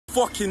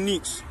fucking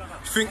neeks.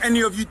 You think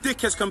any of you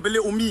dickheads can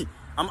belittle me?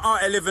 I'm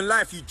out here living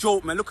life, you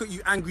joke, man. Look at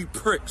you angry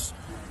pricks.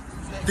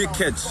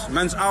 Dickheads.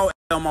 Man's out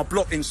here on my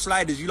block in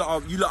sliders. You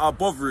lot are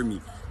bothering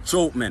me.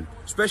 Joke, man.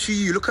 Especially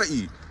you. Look at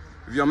you.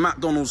 With your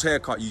McDonald's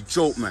haircut, you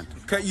joke, man.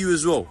 Look at you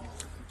as well.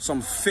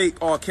 Some fake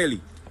R.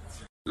 Kelly.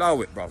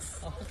 Allow it, bruv.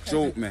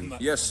 Joke, man.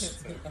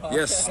 Yes.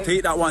 Yes.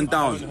 Take that one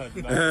down.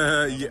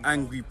 You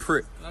angry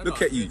prick.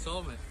 Look at you.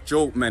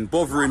 Joke, man.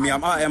 Bothering me.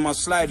 I'm out here in my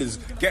sliders.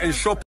 Getting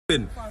shopping.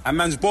 And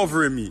man's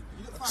bothering me.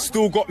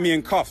 Still got me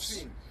in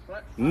cuffs.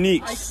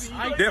 Neeks.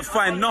 Didn't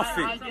find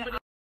nothing.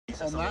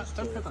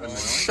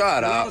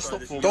 Shut up.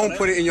 Don't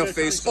put it in your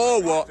face.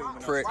 Or what,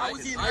 prick?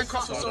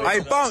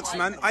 I bounce,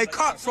 man. I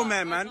cut from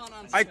here, man.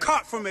 I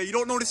cut from here. You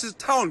don't know this is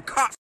town.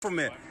 Cut from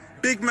here.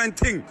 Big man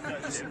thing.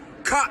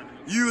 Cut.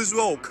 You as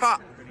well.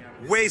 Cut.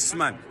 Waste,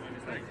 man.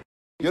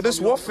 You're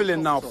just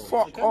waffling now.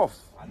 Fuck off.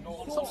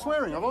 Stop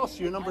swearing. I've asked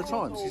you a number of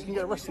times. You can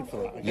get arrested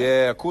for that.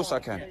 Yeah, of course I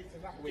can.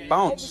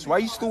 Bounce. Why are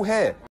you still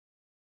here?